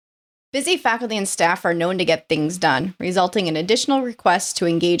Busy faculty and staff are known to get things done, resulting in additional requests to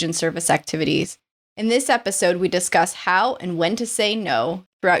engage in service activities. In this episode, we discuss how and when to say no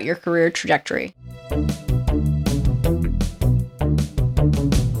throughout your career trajectory.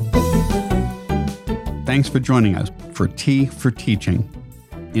 Thanks for joining us for T for Teaching,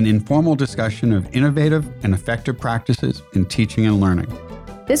 an informal discussion of innovative and effective practices in teaching and learning.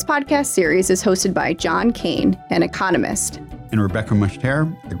 This podcast series is hosted by John Kane, an economist, And Rebecca Mushtare,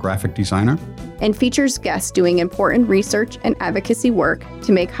 a graphic designer, and features guests doing important research and advocacy work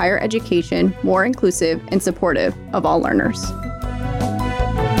to make higher education more inclusive and supportive of all learners.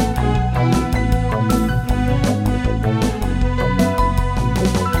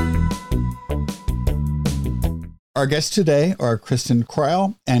 Our guests today are Kristen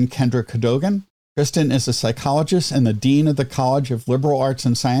Kreil and Kendra Cadogan. Kristen is a psychologist and the Dean of the College of Liberal Arts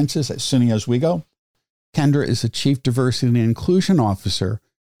and Sciences at SUNY Oswego. Kendra is the Chief Diversity and Inclusion Officer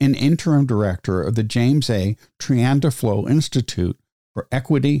and Interim Director of the James A. Triandaflo Institute for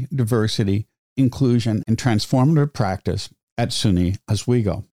Equity, Diversity, Inclusion, and Transformative Practice at SUNY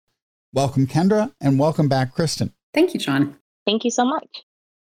Oswego. Welcome, Kendra, and welcome back, Kristen. Thank you, John. Thank you so much.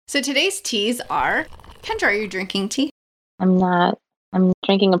 So today's teas are, Kendra, are you drinking tea? I'm not. I'm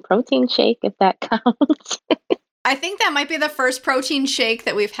drinking a protein shake, if that counts. I think that might be the first protein shake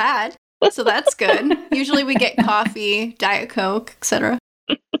that we've had. So that's good. Usually we get coffee, Diet Coke, etc.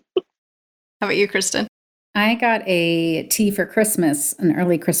 How about you, Kristen? I got a tea for Christmas, an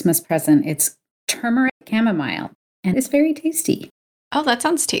early Christmas present. It's turmeric chamomile, and it's very tasty. Oh, that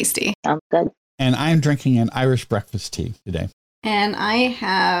sounds tasty. Sounds good. And I'm drinking an Irish breakfast tea today. And I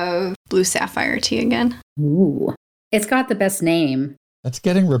have blue sapphire tea again. Ooh. It's got the best name. That's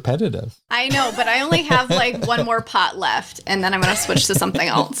getting repetitive. I know, but I only have like one more pot left, and then I'm going to switch to something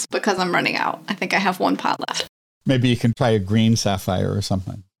else because I'm running out. I think I have one pot left. Maybe you can try a green sapphire or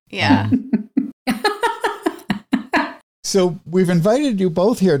something. Yeah. So we've invited you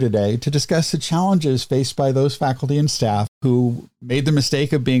both here today to discuss the challenges faced by those faculty and staff who made the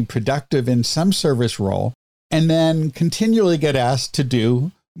mistake of being productive in some service role and then continually get asked to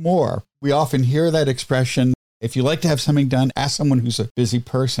do more. We often hear that expression, if you like to have something done, ask someone who's a busy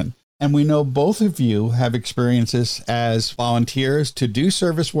person. And we know both of you have experiences as volunteers to do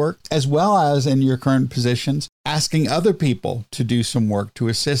service work, as well as in your current positions, asking other people to do some work to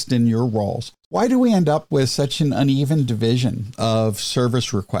assist in your roles. Why do we end up with such an uneven division of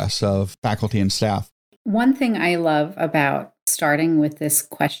service requests of faculty and staff? One thing I love about starting with this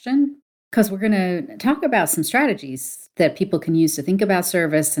question, because we're going to talk about some strategies that people can use to think about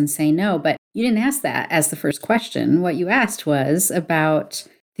service and say no, but you didn't ask that as the first question. What you asked was about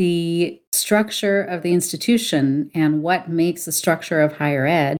the structure of the institution and what makes the structure of higher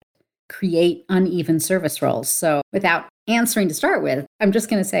ed create uneven service roles. So without answering to start with, I'm just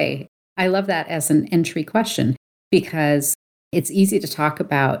going to say, I love that as an entry question because it's easy to talk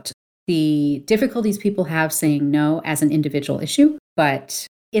about the difficulties people have saying no as an individual issue, but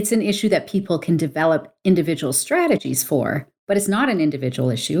it's an issue that people can develop individual strategies for, but it's not an individual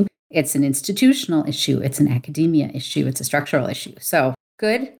issue. It's an institutional issue. It's an academia issue. It's a structural issue. So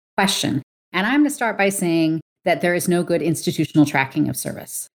good question. And I'm going to start by saying that there is no good institutional tracking of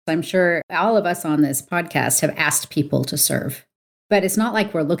service. I'm sure all of us on this podcast have asked people to serve, but it's not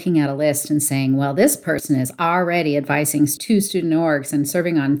like we're looking at a list and saying, well, this person is already advising 2 student orgs and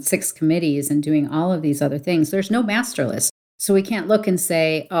serving on 6 committees and doing all of these other things. There's no master list. So we can't look and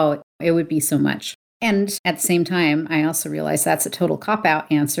say, oh, it would be so much. And at the same time, I also realize that's a total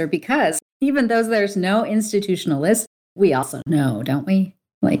cop-out answer because even though there's no institutional list, we also know, don't we?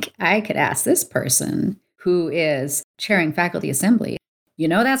 Like, I could ask this person who is chairing faculty assembly,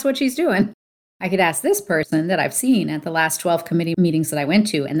 that's what she's doing. I could ask this person that I've seen at the last 12 committee meetings that I went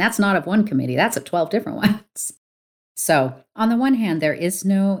to, and that's not of one committee, that's of 12 different ones. So on the one hand, there is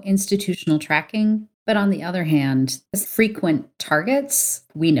no institutional tracking, but on the other hand, as frequent targets,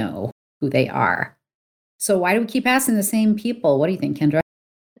 we know who they are. So why do we keep asking the same people? What do you think, Kendra?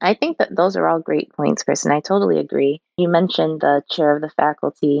 I think that those are all great points, Chris, and I totally agree. You mentioned the chair of the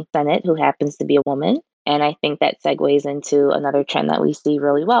faculty senate, who happens to be a woman. And I think that segues into another trend that we see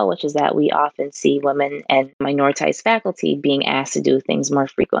really well, which is that we often see women and minoritized faculty being asked to do things more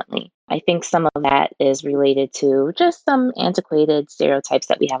frequently. I think some of that is related to just some antiquated stereotypes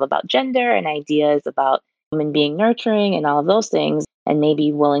that we have about gender and ideas about women being nurturing and all of those things, and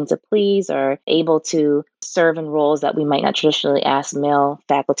maybe willing to please or able to serve in roles that we might not traditionally ask male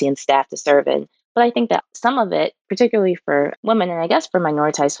faculty and staff to serve in. But I think that some of it, particularly for women, and I guess for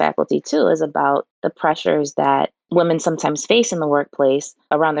minoritized faculty too, is about the pressures that women sometimes face in the workplace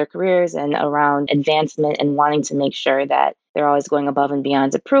around their careers and around advancement and wanting to make sure that they're always going above and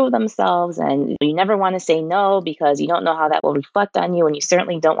beyond to prove themselves. And you never want to say no because you don't know how that will reflect on you. And you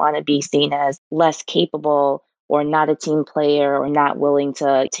certainly don't want to be seen as less capable or not a team player or not willing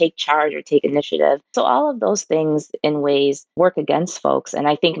to take charge or take initiative. So all of those things in ways work against folks, and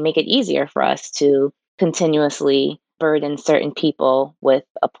I think make it easier for us to continuously burden certain people with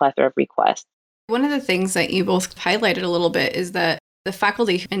a plethora of requests. One of the things that you both highlighted a little bit is that the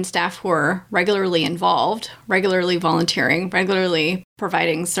faculty and staff who are regularly involved, regularly volunteering, regularly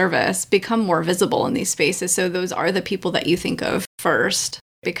providing service become more visible in these spaces. So those are the people that you think of first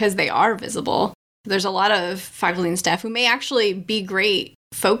because they are visible. There's a lot of faculty and staff who may actually be great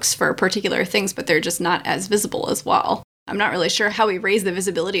folks for particular things, but they're just not as visible as well. I'm not really sure how we raise the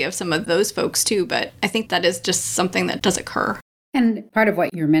visibility of some of those folks too, but I think that is just something that does occur. And part of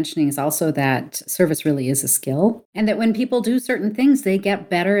what you're mentioning is also that service really is a skill, and that when people do certain things, they get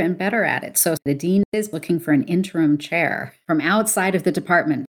better and better at it. So the dean is looking for an interim chair from outside of the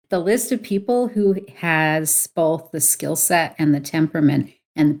department. The list of people who has both the skill set and the temperament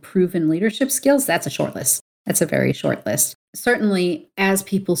and the proven leadership skills, that's a short list. That's a very short list. Certainly, as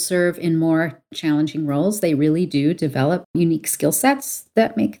people serve in more challenging roles, they really do develop unique skill sets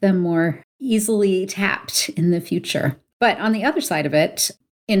that make them more easily tapped in the future. But on the other side of it,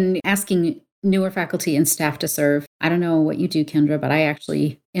 in asking newer faculty and staff to serve, I don't know what you do, Kendra, but I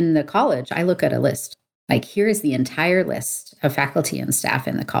actually, in the college, I look at a list. Like, here is the entire list of faculty and staff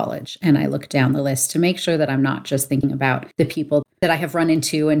in the college. And I look down the list to make sure that I'm not just thinking about the people that I have run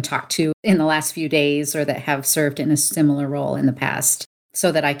into and talked to in the last few days or that have served in a similar role in the past,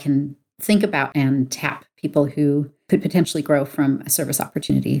 so that I can think about and tap people who could potentially grow from a service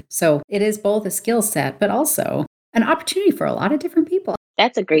opportunity. So it is both a skill set, but also an opportunity for a lot of different people.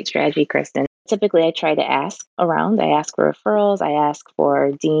 That's a great strategy, Kristen. Typically, I try to ask around. I ask for referrals. I ask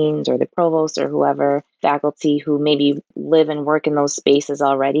for deans or the provost or whoever faculty who maybe live and work in those spaces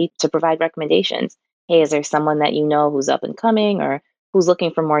already to provide recommendations. Hey, is there someone that you know who's up and coming or who's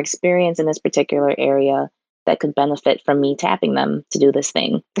looking for more experience in this particular area that could benefit from me tapping them to do this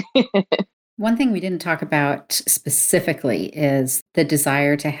thing? One thing we didn't talk about specifically is the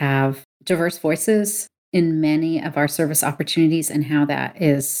desire to have diverse voices in many of our service opportunities and how that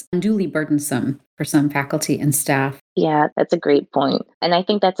is unduly burdensome for some faculty and staff. Yeah, that's a great point. And I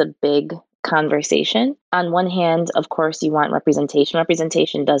think that's a big conversation. On one hand, of course, you want representation.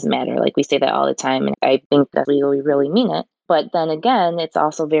 Representation does matter. Like, we say that all the time. And I think that we really mean it. But then again, it's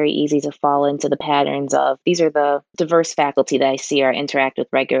also very easy to fall into the patterns of these are the diverse faculty that I see or interact with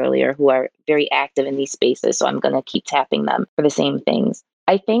regularly or who are very active in these spaces. So I'm going to keep tapping them for the same things.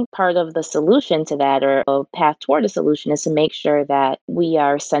 I think part of the solution to that, or a path toward a solution, is to make sure that we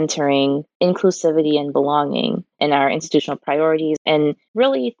are centering inclusivity and belonging in our institutional priorities and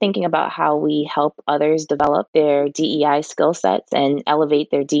really thinking about how we help others develop their DEI skill sets and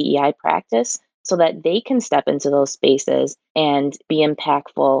elevate their DEI practice so that they can step into those spaces and be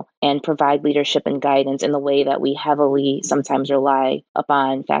impactful and provide leadership and guidance in the way that we heavily sometimes rely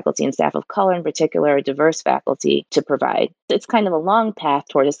upon faculty and staff of color, in particular, diverse faculty, to provide. It's kind of a long path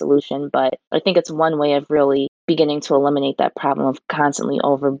toward a solution, but I think it's one way of really beginning to eliminate that problem of constantly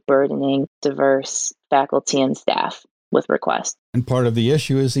overburdening diverse faculty and staff with requests. And part of the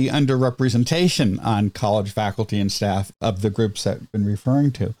issue is the underrepresentation on college faculty and staff of the groups that we've been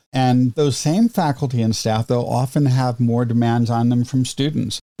referring to. And those same faculty and staff, though, often have more demands on them from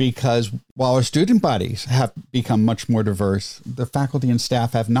students because while our student bodies have become much more diverse, the faculty and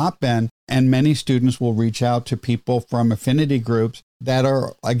staff have not been. And many students will reach out to people from affinity groups that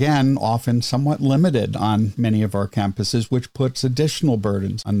are, again, often somewhat limited on many of our campuses, which puts additional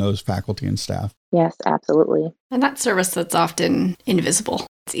burdens on those faculty and staff. Yes, absolutely. And that service that's often invisible.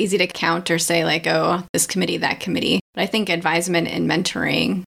 It's easy to count or say like, oh, this committee, that committee. But I think advisement and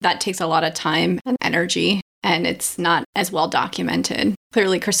mentoring, that takes a lot of time and energy, and it's not as well documented.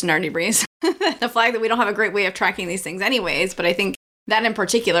 Clearly, Kristen already raised the flag that we don't have a great way of tracking these things anyways, but I think that in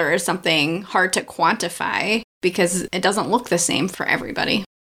particular is something hard to quantify because it doesn't look the same for everybody.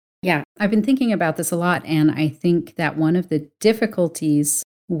 Yeah, I've been thinking about this a lot, and I think that one of the difficulties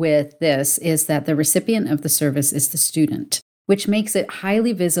with this is that the recipient of the service is the student, which makes it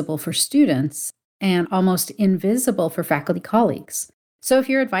highly visible for students and almost invisible for faculty colleagues. So if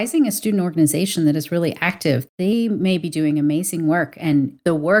you're advising a student organization that is really active, they may be doing amazing work, and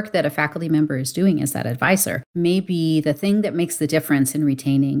the work that a faculty member is doing as that advisor may be the thing that makes the difference in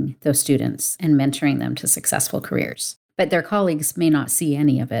retaining those students and mentoring them to successful careers. But their colleagues may not see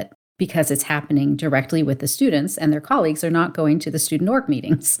any of it, because it's happening directly with the students and their colleagues are not going to the student org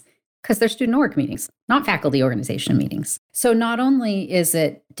meetings. because they're student org meetings, not faculty organization meetings. So not only is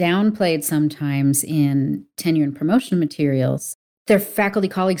it downplayed sometimes in tenure and promotion materials, their faculty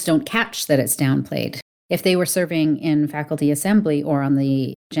colleagues don't catch that it's downplayed. If they were serving in faculty assembly or on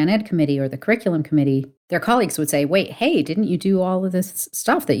the Gen Ed committee or the curriculum committee, their colleagues would say, wait, hey, didn't you do all of this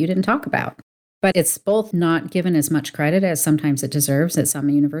stuff that you didn't talk about? But it's both not given as much credit as sometimes it deserves at some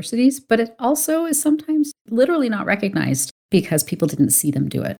universities, but it also is sometimes literally not recognized because people didn't see them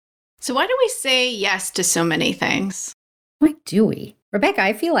do it. So why do we say yes to so many things? Why do we? Rebecca,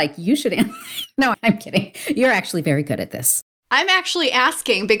 I feel like you should answer. No, I'm kidding. You're actually very good at this. I'm actually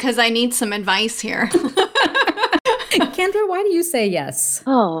asking because I need some advice here. Kendra, why do you say yes?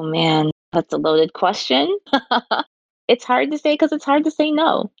 Oh man, that's a loaded question. It's hard to say because it's hard to say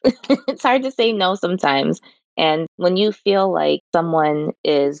no. It's hard to say no sometimes. And when you feel like someone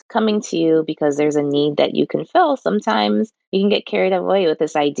is coming to you because there's a need that you can fill, sometimes you can get carried away with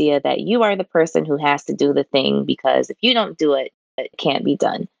this idea that you are the person who has to do the thing because if you don't do it, it can't be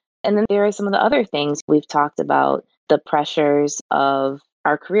done. And then there are some of the other things we've talked about, the pressures of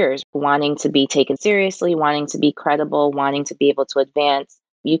our careers, wanting to be taken seriously, wanting to be credible, wanting to be able to advance.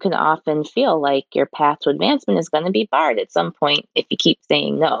 You can often feel like your path to advancement is going to be barred at some point if you keep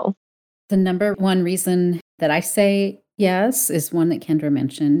saying no. The number one reason that I say yes is one that Kendra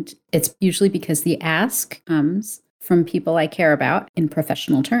mentioned. It's usually because the ask comes from people I care about in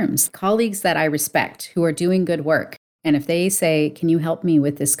professional terms, colleagues that I respect who are doing good work. And if they say, can you help me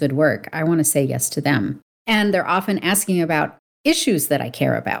with this good work? I want to say yes to them. And they're often asking about issues that I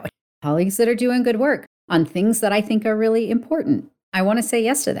care about, colleagues that are doing good work on things that I think are really important. I want to say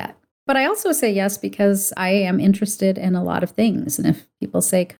yes to that. But I also say yes because I am interested in a lot of things. And if people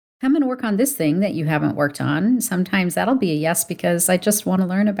say, come and work on this thing that you haven't worked on, sometimes that'll be a yes because I just want to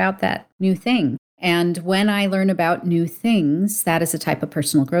learn about that new thing. And when I learn about new things, that is a type of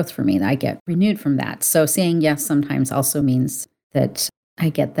personal growth for me. I get renewed from that. So saying yes sometimes also means that I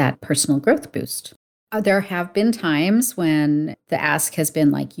get that personal growth boost. There have been times when the ask has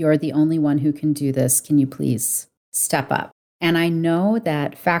been like, you're the only one who can do this. Can you please step up? And I know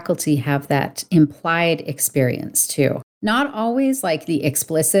that faculty have that implied experience too. Not always like the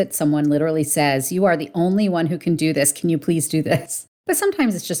explicit, someone literally says, you are the only one who can do this. Can you please do this? But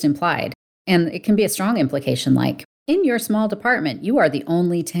sometimes it's just implied. And it can be a strong implication like, in your small department, you are the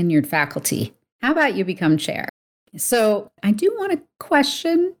only tenured faculty. How about you become chair? So I do want to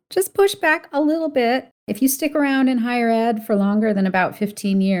question, just push back a little bit. If you stick around in higher ed for longer than about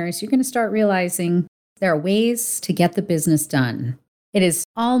 15 years, you're going to start realizing there are ways to get the business done. It is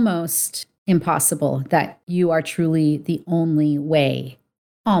almost impossible that you are truly the only way.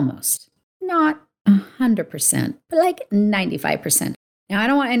 Almost. Not 100%, but like 95%. Now, I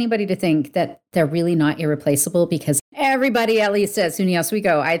don't want anybody to think that they're really not irreplaceable because everybody, at least at SUNY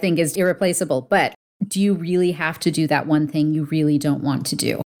Oswego, I think is irreplaceable. But do you really have to do that one thing you really don't want to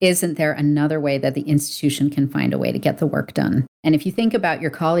do? Isn't there another way that the institution can find a way to get the work done? And if you think about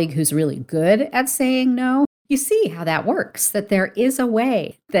your colleague who's really good at saying no, you see how that works, that there is a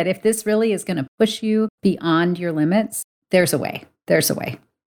way, that if this really is going to push you beyond your limits, there's a way. There's a way.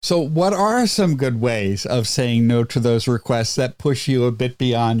 So what are some good ways of saying no to those requests that push you a bit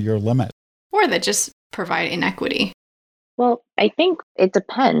beyond your limit? Or that just provide inequity? Well, I think it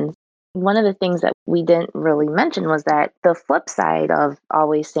depends. One of the things that we didn't really mention was that the flip side of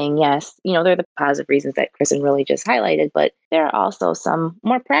always saying yes, there are the positive reasons that Kristen really just highlighted, but there are also some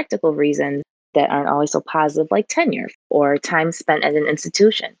more practical reasons that aren't always so positive, like tenure or time spent at an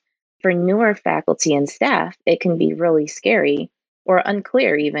institution. For newer faculty and staff, it can be really scary or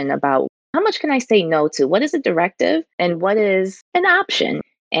unclear even about how much can I say no to? What is a directive and what is an option?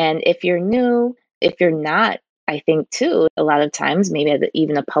 And if you're new, if you're not, I think too, a lot of times, maybe at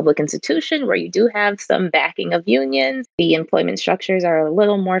even a public institution where you do have some backing of unions, the employment structures are a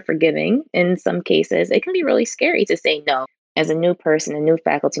little more forgiving in some cases. It can be really scary to say no as a new person, a new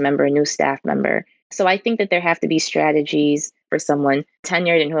faculty member, a new staff member. So I think that there have to be strategies for someone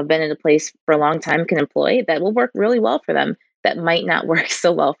tenured and who have been in a place for a long time can employ that will work really well for them, that might not work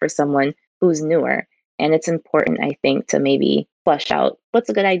so well for someone who's newer. And it's important, I think, to maybe flesh out what's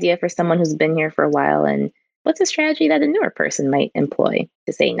a good idea for someone who's been here for a while and what's a strategy that a newer person might employ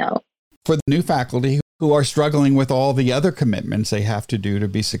to say no? For the new faculty who are struggling with all the other commitments they have to do to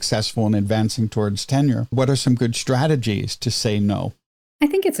be successful in advancing towards tenure, what are some good strategies to say no? I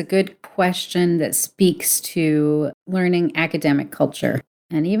think it's a good question that speaks to learning academic culture.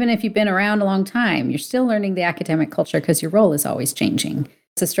 And even if you've been around a long time, you're still learning the academic culture because your role is always changing.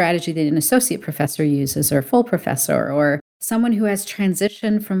 It's a strategy that an associate professor uses or a full professor or someone who has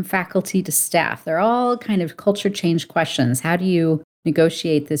transitioned from faculty to staff. They're all kind of culture change questions. How do you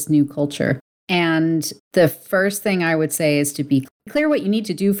negotiate this new culture. And the first thing I would say is to be clear what you need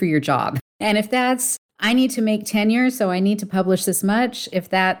to do for your job. And if that's, I need to make tenure, so I need to publish this much. If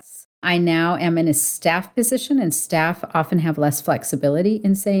that's, I now am in a staff position, and staff often have less flexibility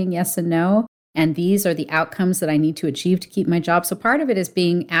in saying yes and no. And these are the outcomes that I need to achieve to keep my job. So part of it is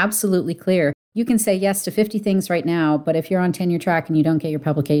being absolutely clear. You can say yes to 50 things right now, but if you're on tenure track and you don't get your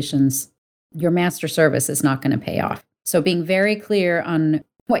publications, your master service is not going to pay off. So being very clear on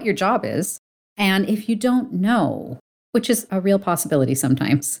what your job is. And if you don't know, which is a real possibility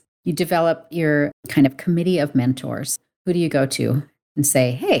sometimes, you develop your kind of committee of mentors. Who do you go to and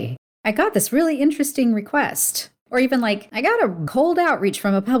say, hey, I got this really interesting request. Or even like, I got a cold outreach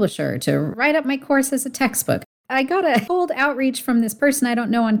from a publisher to write up my course as a textbook. I got a cold outreach from this person I don't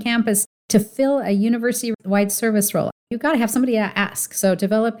know on campus to fill a university-wide service role. You've got to have somebody to ask. So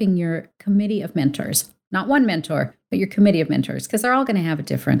developing your committee of mentors, not one mentor, but your committee of mentors, because they're all going to have a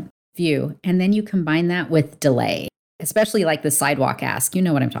different view. And then you combine that with delay, especially like the sidewalk ask. You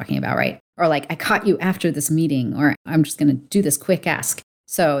know what I'm talking about, right? Or like, I caught you after this meeting, or I'm just going to do this quick ask.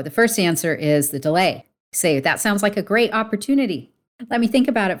 So the first answer is the delay. Say, that sounds like a great opportunity. Let me think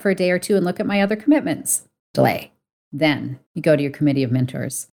about it for a day or two and look at my other commitments. Delay. Then you go to your committee of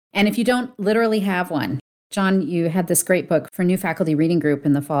mentors. And if you don't literally have one, John, you had this great book for new faculty reading group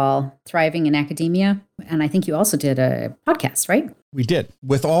in the fall, Thriving in Academia. And I think you also did a podcast, right? We did,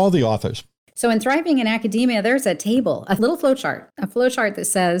 with all the authors. So in Thriving in Academia, there's a table, a little flowchart that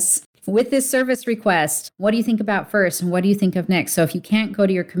says, with this service request, what do you think about first and what do you think of next? So if you can't go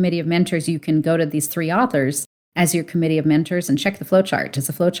to your committee of mentors, you can go to these 3 authors as your committee of mentors and check the flowchart. Does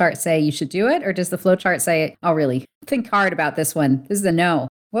the flowchart say you should do it? Or does the flowchart say, oh, really? Think hard about this one. This is a no.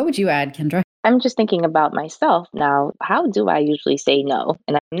 What would you add, Kendra? I'm just thinking about myself now. How do I usually say no?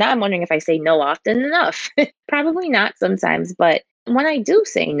 And now I'm wondering if I say no often enough. Probably not sometimes, but when I do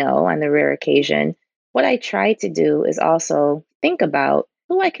say no on the rare occasion, what I try to do is also think about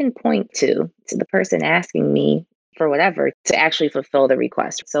who I can point to the person asking me for whatever to actually fulfill the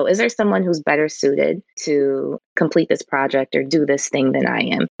request. So is there someone who's better suited to complete this project or do this thing than I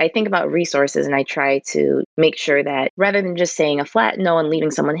am? I think about resources and I try to make sure that rather than just saying a flat no and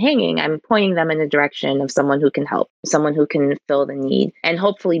leaving someone hanging, I'm pointing them in the direction of someone who can help, someone who can fill the need and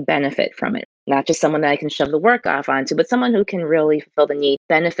hopefully benefit from it. Not just someone that I can shove the work off onto, but someone who can really fulfill the need,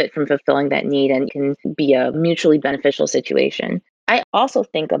 benefit from fulfilling that need, and can be a mutually beneficial situation. I also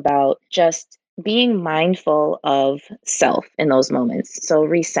think about just being mindful of self in those moments. So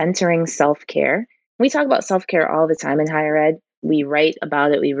recentering self-care. We talk about self-care all the time in higher ed. We write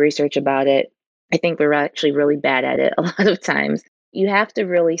about it, we research about it. I think we're actually really bad at it a lot of times. You have to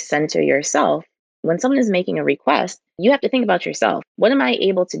really center yourself. When someone is making a request, you have to think about yourself. What am I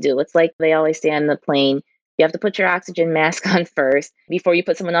able to do? It's like they always say on the plane, you have to put your oxygen mask on first before you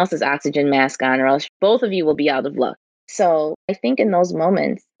put someone else's oxygen mask on, or else both of you will be out of luck. So I think in those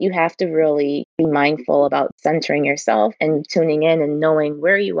moments, you have to really be mindful about centering yourself and tuning in and knowing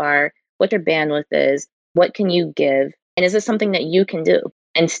where you are, what your bandwidth is, what can you give, and is this something that you can do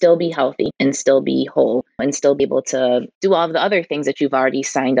and still be healthy and still be whole and still be able to do all of the other things that you've already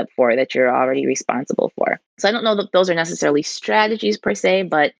signed up for, that you're already responsible for. So I don't know that those are necessarily strategies per se,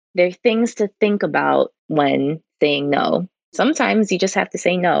 but they're things to think about when saying no. Sometimes you just have to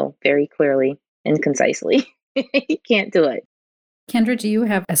say no very clearly and concisely. You can't do it. Kendra, do you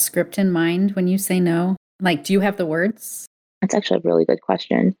have a script in mind when you say no? Like, do you have the words? That's actually a really good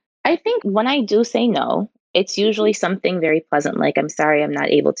question. I think when I do say no, it's usually something very pleasant, like, I'm sorry, I'm not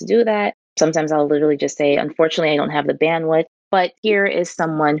able to do that. Sometimes I'll literally just say, unfortunately, I don't have the bandwidth, but here is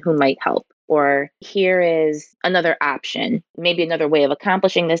someone who might help. Or here is another option, maybe another way of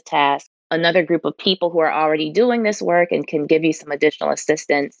accomplishing this task, another group of people who are already doing this work and can give you some additional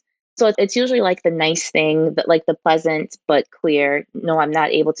assistance. So it's usually like the nice thing, but like the pleasant but clear, no, I'm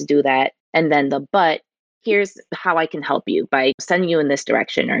not able to do that. And then the but, here's how I can help you by sending you in this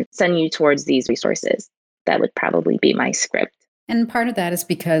direction or sending you towards these resources. That would probably be my script. And part of that is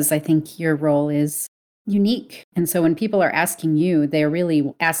because I think your role is unique. And so when people are asking you, they're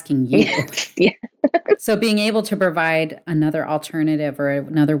really asking you. Yeah. So being able to provide another alternative or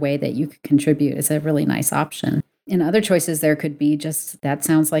another way that you could contribute is a really nice option. In other choices, there could be just, that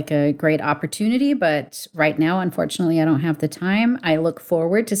sounds like a great opportunity, but right now, unfortunately, I don't have the time. I look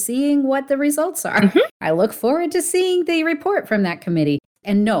forward to seeing what the results are. Mm-hmm. I look forward to seeing the report from that committee.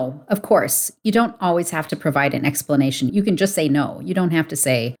 And no, of course, you don't always have to provide an explanation. You can just say no. You don't have to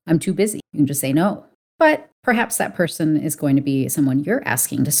say, I'm too busy. You can just say no. But perhaps that person is going to be someone you're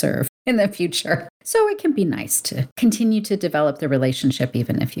asking to serve in the future. So it can be nice to continue to develop the relationship,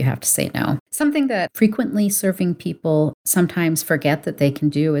 even if you have to say no. Something that frequently serving people sometimes forget that they can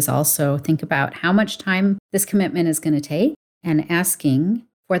do is also think about how much time this commitment is going to take and asking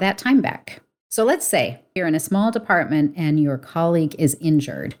for that time back. So let's say you're in a small department and your colleague is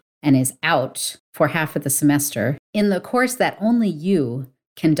injured and is out for half of the semester in the course that only you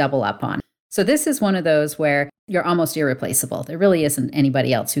can double up on. So this is one of those where you're almost irreplaceable. There really isn't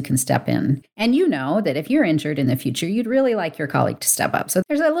anybody else who can step in. And you know that if you're injured in the future, you'd really like your colleague to step up. So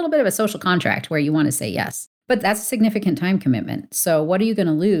there's a little bit of a social contract where you want to say yes. But that's a significant time commitment. So what are you going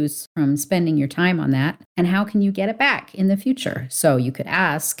to lose from spending your time on that? And how can you get it back in the future? So you could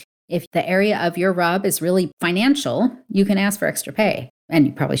ask, if the area of your rub is really financial, you can ask for extra pay. And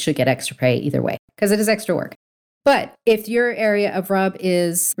you probably should get extra pay either way, because it is extra work. But if your area of rub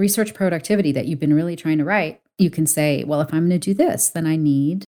is research productivity that you've been really trying to write, you can say, well, if I'm going to do this, then I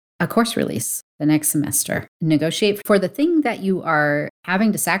need a course release the next semester. Negotiate for the thing that you are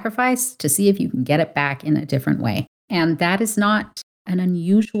having to sacrifice to see if you can get it back in a different way. And that is not an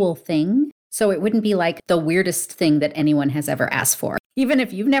unusual thing. So it wouldn't be like the weirdest thing that anyone has ever asked for. Even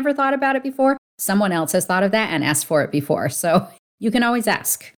if you've never thought about it before, someone else has thought of that and asked for it before. So you can always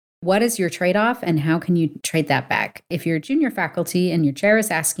ask. What is your trade-off and how can you trade that back? If you're junior faculty and your chair is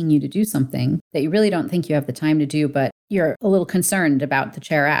asking you to do something that you really don't think you have the time to do, but you're a little concerned about the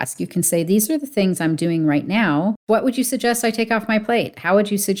chair ask, you can say, these are the things I'm doing right now. What would you suggest I take off my plate? How would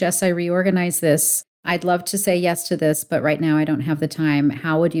you suggest I reorganize this? I'd love to say yes to this, but right now I don't have the time.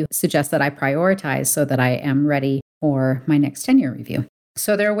 How would you suggest that I prioritize so that I am ready for my next tenure review?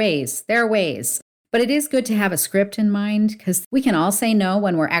 So there are ways. But it is good to have a script in mind because we can all say no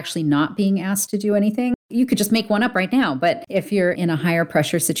when we're actually not being asked to do anything. You could just make one up right now. But if you're in a higher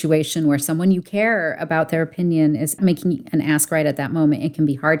pressure situation where someone you care about their opinion is making an ask right at that moment, it can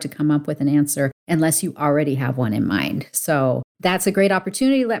be hard to come up with an answer unless you already have one in mind. So that's a great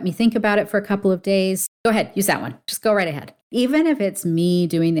opportunity. Let me think about it for a couple of days. Go ahead, use that one. Just go right ahead. Even if it's me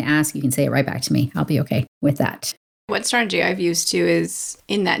doing the ask, you can say it right back to me. I'll be okay with that. What strategy I've used too is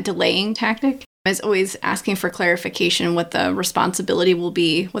in that delaying tactic. Is always asking for clarification what the responsibility will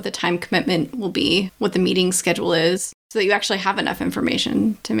be, what the time commitment will be, what the meeting schedule is, so that you actually have enough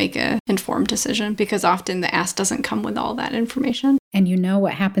information to make an informed decision, because often the ask doesn't come with all that information. And you know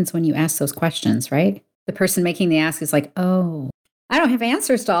what happens when you ask those questions, right? The person making the ask is like, oh, I don't have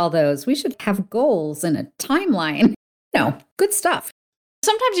answers to all those. We should have goals and a timeline. No, good stuff.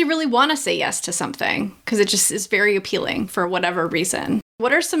 Sometimes you really want to say yes to something because it just is very appealing for whatever reason.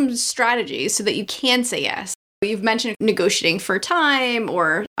 What are some strategies so that you can say yes? You've mentioned negotiating for time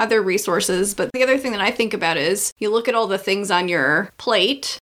or other resources, but the other thing that I think about is you look at all the things on your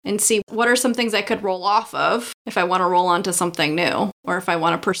plate and see what are some things I could roll off of if I want to roll onto something new, or if I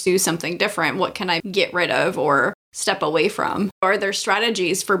want to pursue something different, what can I get rid of or step away from? Are there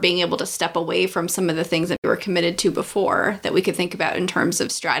strategies for being able to step away from some of the things that we were committed to before that we could think about in terms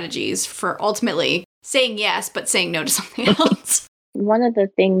of strategies for ultimately saying yes, but saying no to something else? One of the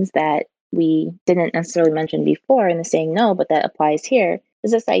things that we didn't necessarily mention before in the saying no, but that applies here,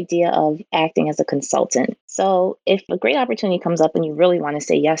 is this idea of acting as a consultant. So if a great opportunity comes up and you really want to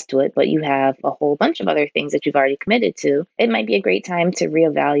say yes to it, but you have a whole bunch of other things that you've already committed to, it might be a great time to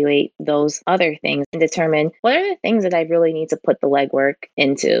reevaluate those other things and determine what are the things that I really need to put the legwork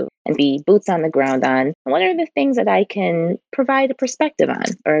into and be boots on the ground on. And what are the things that I can provide a perspective on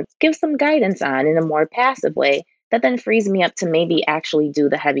or give some guidance on in a more passive way that then frees me up to maybe actually do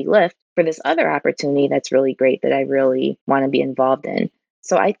the heavy lift for this other opportunity that's really great that I really want to be involved in.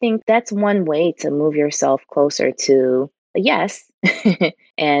 So I think that's one way to move yourself closer to a yes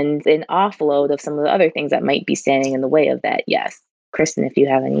and an offload of some of the other things that might be standing in the way of that yes. Kristen, if you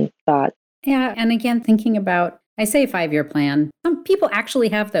have any thoughts. Yeah. And again, thinking about, I say 5-year plan. Some people actually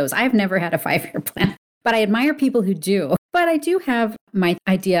have those. I've never had a 5-year plan, but I admire people who do. But I do have my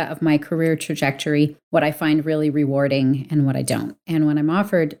idea of my career trajectory, what I find really rewarding and what I don't. And when I'm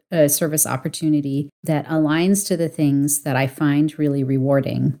offered a service opportunity that aligns to the things that I find really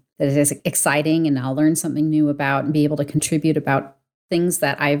rewarding, that is exciting and I'll learn something new about and be able to contribute about things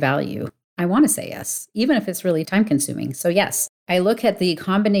that I value, I want to say yes, even if it's really time consuming. So yes, I look at the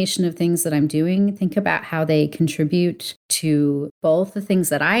combination of things that I'm doing, think about how they contribute to both the things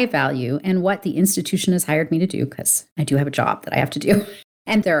that I value and what the institution has hired me to do, because I do have a job that I have to do.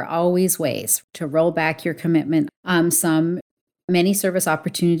 And there are always ways to roll back your commitment. Many service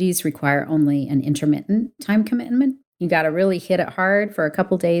opportunities require only an intermittent time commitment. You got to really hit it hard for a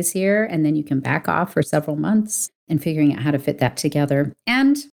couple days here, and then you can back off for several months and figuring out how to fit that together.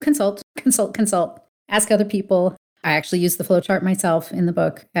 And consult. Ask other people. I actually used the flowchart myself in the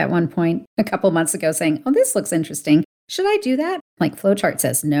book at one point a couple months ago saying, oh, this looks interesting. Should I do that? Like flowchart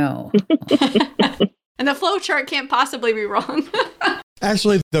says no. And the flowchart can't possibly be wrong.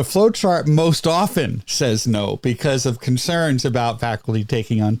 Actually, the flowchart most often says no because of concerns about faculty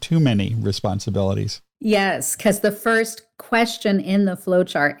taking on too many responsibilities. Yes, because the first question in the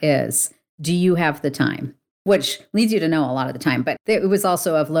flowchart is, do you have the time? Which leads you to know a lot of the time, but it was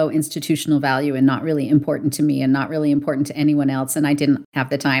also of low institutional value and not really important to me and not really important to anyone else. And I didn't have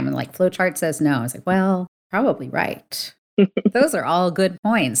the time. And like flowchart says no. I was like, well, probably right. Those are all good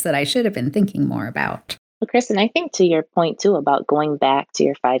points that I should have been thinking more about. Well, Kristen, I think to your point too about going back to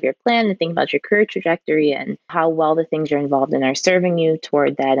your 5-year plan and think about your career trajectory and how well the things you're involved in are serving you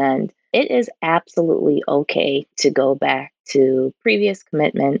toward that end, it is absolutely okay to go back to previous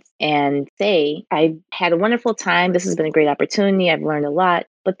commitments and say, I've had a wonderful time. This has been a great opportunity. I've learned a lot,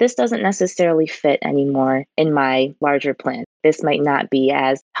 but this doesn't necessarily fit anymore in my larger plan. This might not be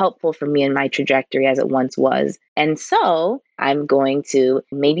as helpful for me in my trajectory as it once was. And so I'm going to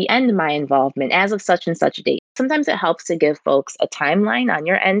maybe end my involvement as of such and such a date. Sometimes it helps to give folks a timeline on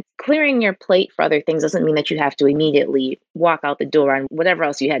your end. Clearing your plate for other things doesn't mean that you have to immediately walk out the door on whatever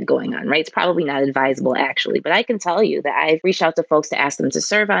else you had going on, right? It's probably not advisable, actually. But I can tell you that I've reached out to folks to ask them to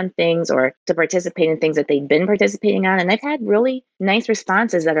serve on things or to participate in things that they've been participating on. And I've had really nice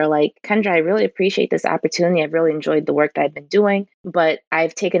responses that are like, Kendra, I really appreciate this opportunity. I've really enjoyed the work that I've been doing, but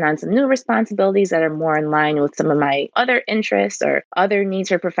I've taken on some new responsibilities that are more in line with some of my other interests or other needs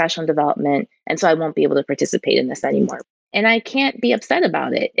for professional development. And so I won't be able to participate in this anymore. And I can't be upset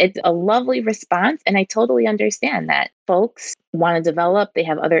about it. It's a lovely response. And I totally understand that folks want to develop. They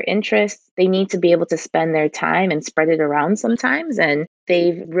have other interests. They need to be able to spend their time and spread it around sometimes. And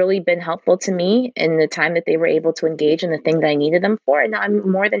they've really been helpful to me in the time that they were able to engage in the thing that I needed them for. And I'm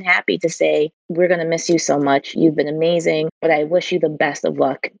more than happy to say, we're going to miss you so much. You've been amazing, but I wish you the best of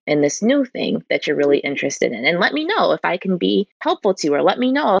luck in this new thing that you're really interested in. And let me know if I can be helpful to you, or let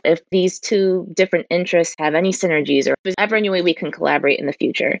me know if these two different interests have any synergies, or if there's ever any way we can collaborate in the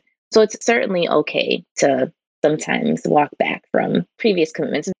future. So it's certainly okay to sometimes walk back from previous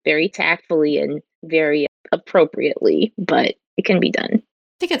commitments very tactfully and very appropriately, but it can be done. I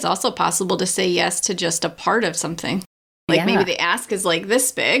think it's also possible to say yes to just a part of something. Like maybe the ask is like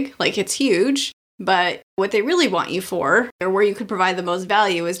this big, like it's huge, but what they really want you for, or where you could provide the most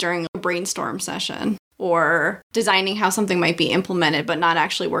value, is during a brainstorm session or designing how something might be implemented, but not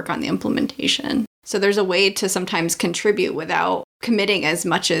actually work on the implementation. So there's a way to sometimes contribute without committing as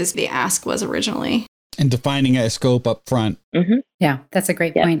much as the ask was originally. And defining a scope up front. Mm-hmm. Yeah, that's a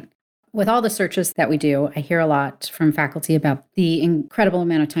great point. With all the searches that we do, I hear a lot from faculty about the incredible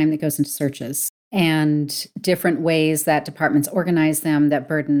amount of time that goes into searches and different ways that departments organize them that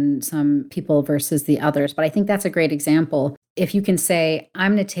burden some people versus the others. But I think that's a great example. If you can say,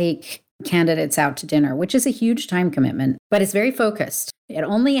 I'm going to take candidates out to dinner, which is a huge time commitment, but it's very focused. It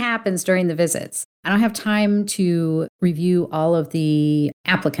only happens during the visits. I don't have time to review all of the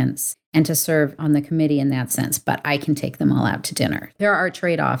applicants and to serve on the committee in that sense, but I can take them all out to dinner. There are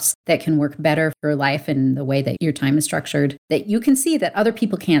trade-offs that can work better for life and the way that your time is structured that you can see that other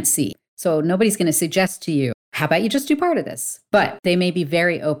people can't see. So nobody's going to suggest to you, how about you just do part of this? But they may be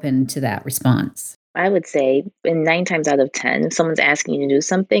very open to that response. I would say in 9 times out of 10, if someone's asking you to do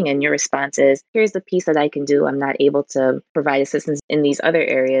something and your response is, here's the piece that I can do, I'm not able to provide assistance in these other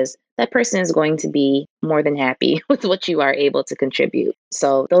areas, that person is going to be more than happy with what you are able to contribute.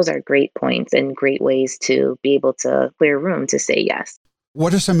 So those are great points and great ways to be able to clear room to say yes.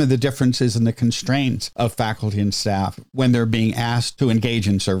 What are some of the differences in the constraints of faculty and staff when they're being asked to engage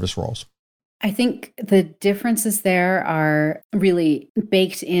in service roles? I think the differences there are really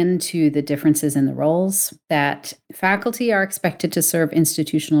baked into the differences in the roles, that faculty are expected to serve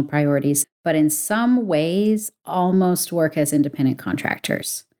institutional priorities, but in some ways almost work as independent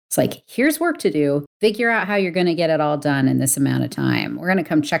contractors. It's like, here's work to do. Figure out how you're going to get it all done in this amount of time. We're going to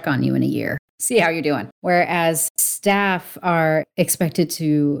come check on you in a year. See how you're doing. Whereas staff are expected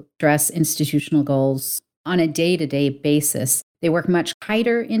to address institutional goals on a day-to-day basis. They work much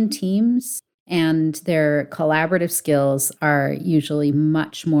tighter in teams, and their collaborative skills are usually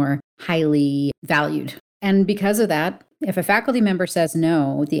much more highly valued. And because of that, if a faculty member says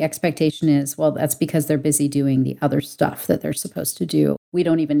no, the expectation is, well, that's because they're busy doing the other stuff that they're supposed to do. We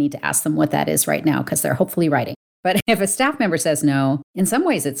don't even need to ask them what that is right now because they're hopefully writing. But if a staff member says no, in some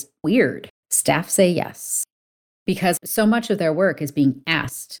ways it's weird. Staff say yes because so much of their work is being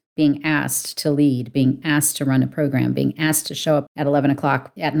asked to lead, being asked to run a program, being asked to show up at 11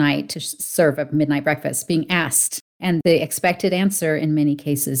 o'clock at night to serve a midnight breakfast, being asked. And the expected answer in many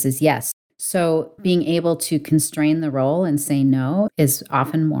cases is yes. So being able to constrain the role and say no is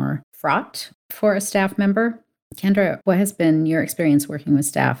often more fraught for a staff member. Kendra, what has been your experience working with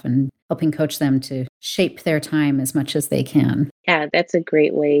staff and helping coach them to shape their time as much as they can? Yeah, that's a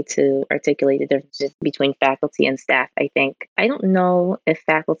great way to articulate the differences between faculty and staff, I think. I don't know if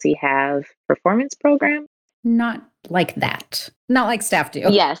faculty have performance programs. Not like that. Not like staff do.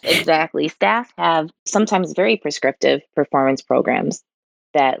 Yes, exactly. Staff have sometimes very prescriptive performance programs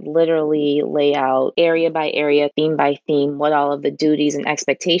that literally lay out area by area, theme by theme, what all of the duties and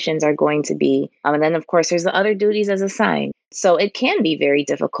expectations are going to be. And then, of course, there's the other duties as assigned. So it can be very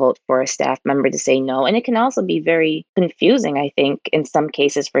difficult for a staff member to say no. And it can also be very confusing, I think, in some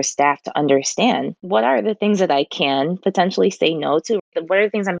cases for staff to understand what are the things that I can potentially say no to? What are the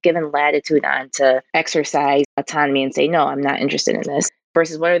things I'm given latitude on to exercise autonomy and say, no, I'm not interested in this?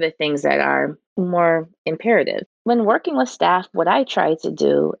 Versus what are the things that are more imperative. When working with staff, what I try to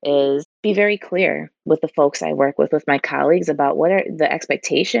do is be very clear with the folks I work with my colleagues about what are the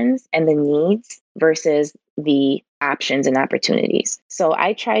expectations and the needs versus the options and opportunities. So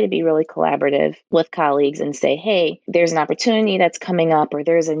I try to be really collaborative with colleagues and say, hey, there's an opportunity that's coming up or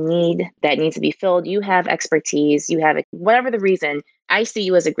there's a need that needs to be filled. You have expertise, you have whatever the reason, I see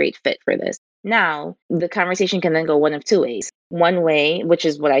you as a great fit for this. Now, the conversation can then go one of two ways. One way, which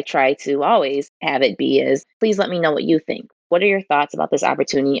is what I try to always have it be, is please let me know what you think. What are your thoughts about this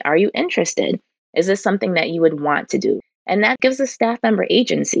opportunity? Are you interested? Is this something that you would want to do? And that gives a staff member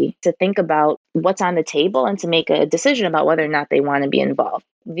agency to think about what's on the table and to make a decision about whether or not they want to be involved.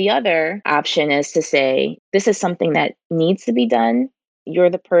 The other option is to say, this is something that needs to be done. You're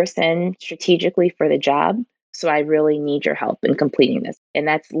the person strategically for the job. So I really need your help in completing this. And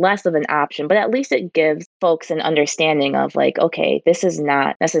that's less of an option, but at least it gives folks an understanding of like, okay, this is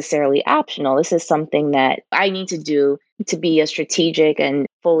not necessarily optional. This is something that I need to do to be a strategic and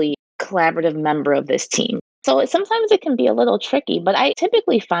fully collaborative member of this team. So sometimes it can be a little tricky, but I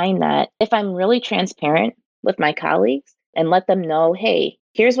typically find that if I'm really transparent with my colleagues and let them know, hey,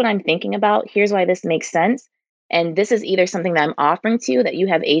 here's what I'm thinking about, here's why this makes sense. And this is either something that I'm offering to you that you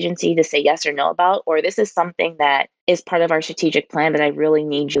have agency to say yes or no about, or this is something that is part of our strategic plan that I really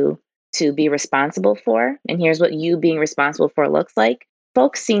need you to be responsible for. And here's what you being responsible for looks like.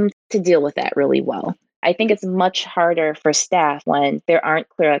 Folks seem to deal with that really well. I think it's much harder for staff when there aren't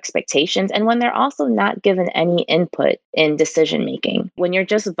clear expectations and when they're also not given any input in decision making. When you're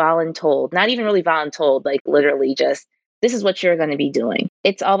just voluntold, not even really voluntold, like literally just this is what you're going to be doing.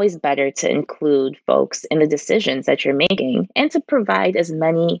 It's always better to include folks in the decisions that you're making and to provide as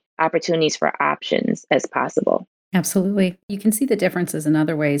many opportunities for options as possible. Absolutely. You can see the differences in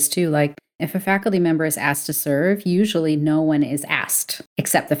other ways too. Like if a faculty member is asked to serve, usually no one is asked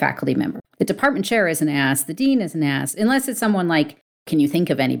except the faculty member. The department chair isn't asked, the dean isn't asked, unless it's someone like, can you think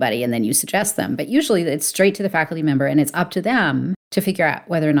of anybody? And then you suggest them. But usually it's straight to the faculty member and it's up to them to figure out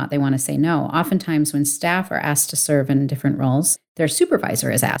whether or not they want to say no. Oftentimes when staff are asked to serve in different roles, their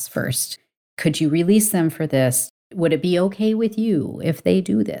supervisor is asked first. Could you release them for this? Would it be okay with you if they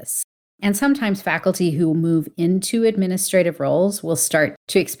do this? And sometimes faculty who move into administrative roles will start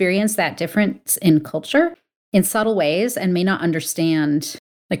to experience that difference in culture in subtle ways and may not understand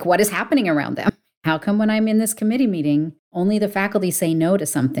like what is happening around them. How come when I'm in this committee meeting, only the faculty say no to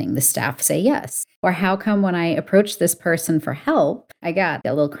something, the staff say yes? Or how come when I approach this person for help, I got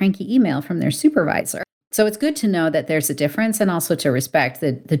a little cranky email from their supervisor? So it's good to know that there's a difference and also to respect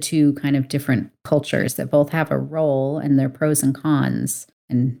the two kind of different cultures that both have a role and their pros and cons,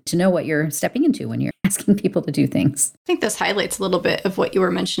 and to know what you're stepping into when you're asking people to do things. I think this highlights a little bit of what you were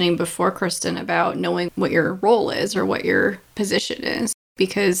mentioning before, Kristen, about knowing what your role is or what your position is.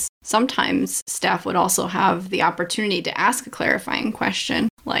 Because sometimes staff would also have the opportunity to ask a clarifying question,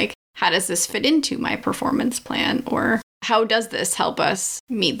 like, how does this fit into my performance plan? Or how does this help us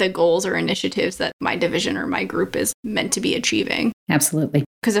meet the goals or initiatives that my division or my group is meant to be achieving? Absolutely.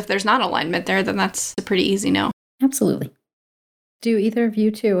 Because if there's not alignment there, then that's a pretty easy no. Absolutely. Do either of you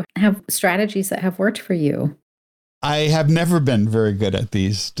two have strategies that have worked for you? I have never been very good at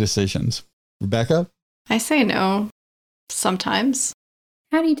these decisions. Rebecca? I say no sometimes.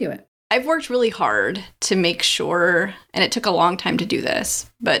 How do you do it? I've worked really hard to make sure, and it took a long time to do this,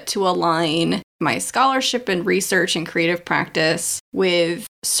 but to align my scholarship and research and creative practice with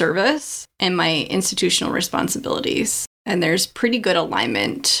service and my institutional responsibilities. And there's pretty good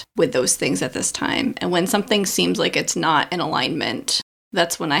alignment with those things at this time. And when something seems like it's not in alignment,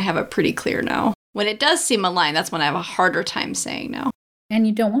 that's when I have a pretty clear no. When it does seem aligned, that's when I have a harder time saying no. And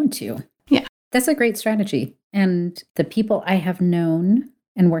you don't want to. Yeah. That's a great strategy. And the people I have known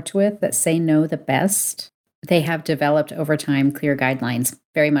and worked with that say no the best, they have developed over time clear guidelines,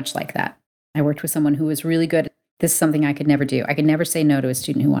 very much like that. I worked with someone who was really good. This is something I could never do. I could never say no to a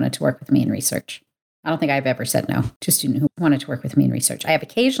student who wanted to work with me in research. I don't think I've ever said no to a student who wanted to work with me in research. I have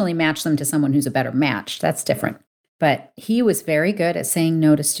occasionally matched them to someone who's a better match. That's different. But he was very good at saying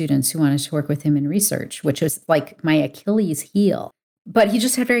no to students who wanted to work with him in research, which was like my Achilles heel. But he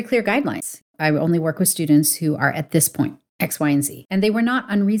just had very clear guidelines. I only work with students who are at this point, X, Y, and Z. And they were not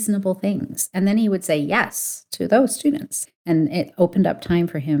unreasonable things. And then he would say yes to those students. And it opened up time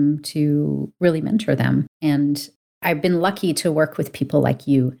for him to really mentor them. And I've been lucky to work with people like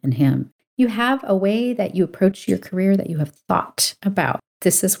you and him. You have a way that you approach your career that you have thought about.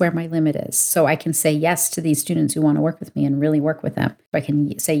 This is where my limit is. So I can say yes to these students who want to work with me and really work with them. I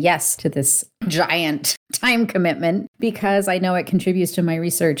can say yes to this giant time commitment because I know it contributes to my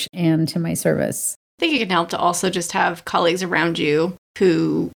research and to my service. I think it can help to also just have colleagues around you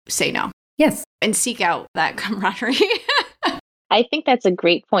who say no. Yes. And seek out that camaraderie. I think that's a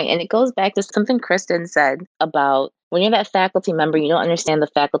great point. And it goes back to something Kristen said about when you're that faculty member, you don't understand the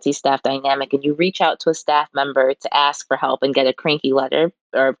faculty staff dynamic and you reach out to a staff member to ask for help and get a cranky letter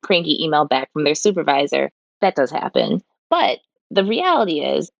or cranky email back from their supervisor. That does happen. But the reality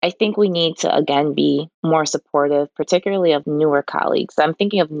is, I think we need to, again, be more supportive, particularly of newer colleagues. I'm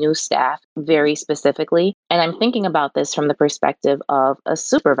thinking of new staff very specifically, and I'm thinking about this from the perspective of a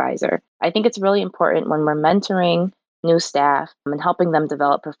supervisor. I think it's really important when we're mentoring new staff and helping them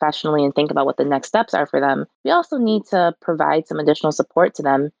develop professionally and think about what the next steps are for them. We also need to provide some additional support to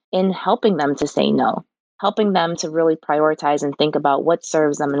them in helping them to say no, helping them to really prioritize and think about what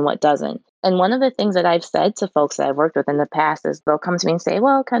serves them and what doesn't. And one of the things that I've said to folks that I've worked with in the past is they'll come to me and say,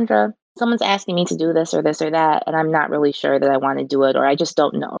 well, Kendra, someone's asking me to do this or that, and I'm not really sure that I want to do it, or I just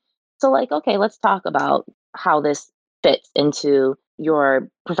don't know. So like, okay, let's talk about how this fits into your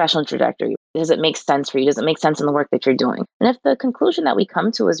professional trajectory. Does it make sense for you? Does it make sense in the work that you're doing? And if the conclusion that we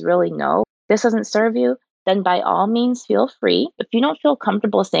come to is really no, this doesn't serve you, then by all means, feel free. If you don't feel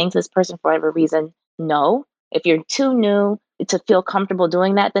comfortable saying to this person for whatever reason, no, if you're too new to feel comfortable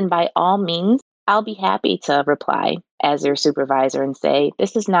doing that, then by all means, I'll be happy to reply as your supervisor and say,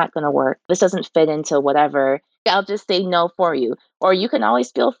 this is not going to work. This doesn't fit into whatever. I'll just say no for you. Or you can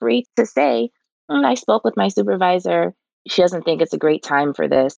always feel free to say, I spoke with my supervisor. She doesn't think it's a great time for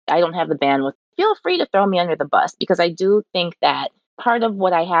this. I don't have the bandwidth. Feel free to throw me under the bus, because I do think that part of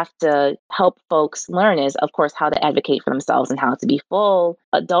what I have to help folks learn is, of course, how to advocate for themselves and how to be full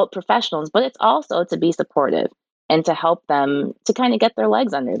adult professionals, but it's also to be supportive and to help them to kind of get their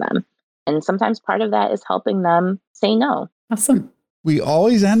legs under them. And sometimes part of that is helping them say no. Awesome. We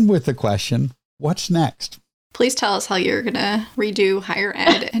always end with the question, what's next? Please tell us how you're going to redo higher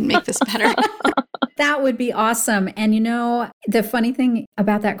ed and make this better. That would be awesome. And the funny thing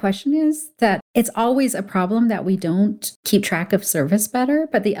about that question is that it's always a problem that we don't keep track of service better.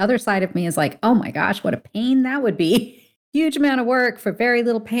 But the other side of me is like, oh my gosh, what a pain that would be. Huge amount of work for very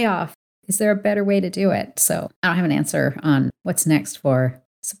little payoff. Is there a better way to do it? So I don't have an answer on what's next for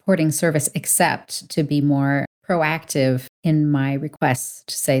supporting service, except to be more proactive in my requests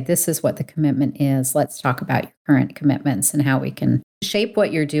to say, this is what the commitment is. Let's talk about your current commitments and how we can shape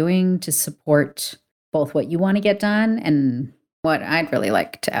what you're doing to support both what you want to get done and what I'd really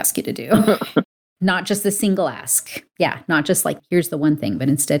like to ask you to do. Not just the single ask. Yeah, not just like, here's the one thing, but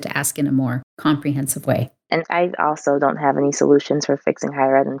instead to ask in a more comprehensive way. And I also don't have any solutions for fixing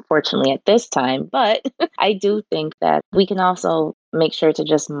higher ed, unfortunately, at this time. But I do think that we can also make sure to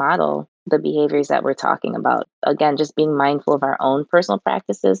just model the behaviors that we're talking about. Again, just being mindful of our own personal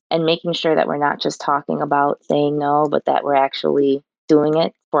practices and making sure that we're not just talking about saying no, but that we're actually doing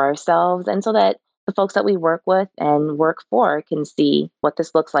it for ourselves. And so that the folks that we work with and work for can see what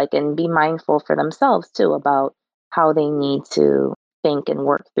this looks like and be mindful for themselves too about how they need to think and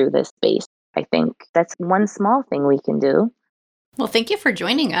work through this space. I think that's one small thing we can do. Well, thank you for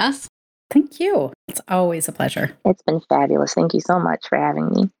joining us. Thank you. It's always a pleasure. It's been fabulous. Thank you so much for having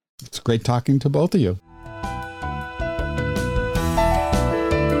me. It's great talking to both of you.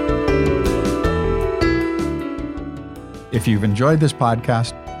 If you've enjoyed this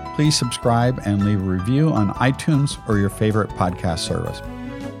podcast, please subscribe and leave a review on iTunes or your favorite podcast service.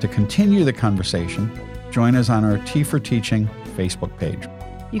 To continue the conversation, join us on our Tea for Teaching Facebook page.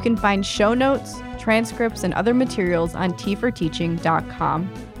 You can find show notes, transcripts, and other materials on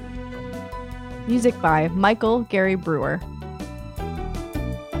teaforteaching.com. Music by Michael Gary Brewer.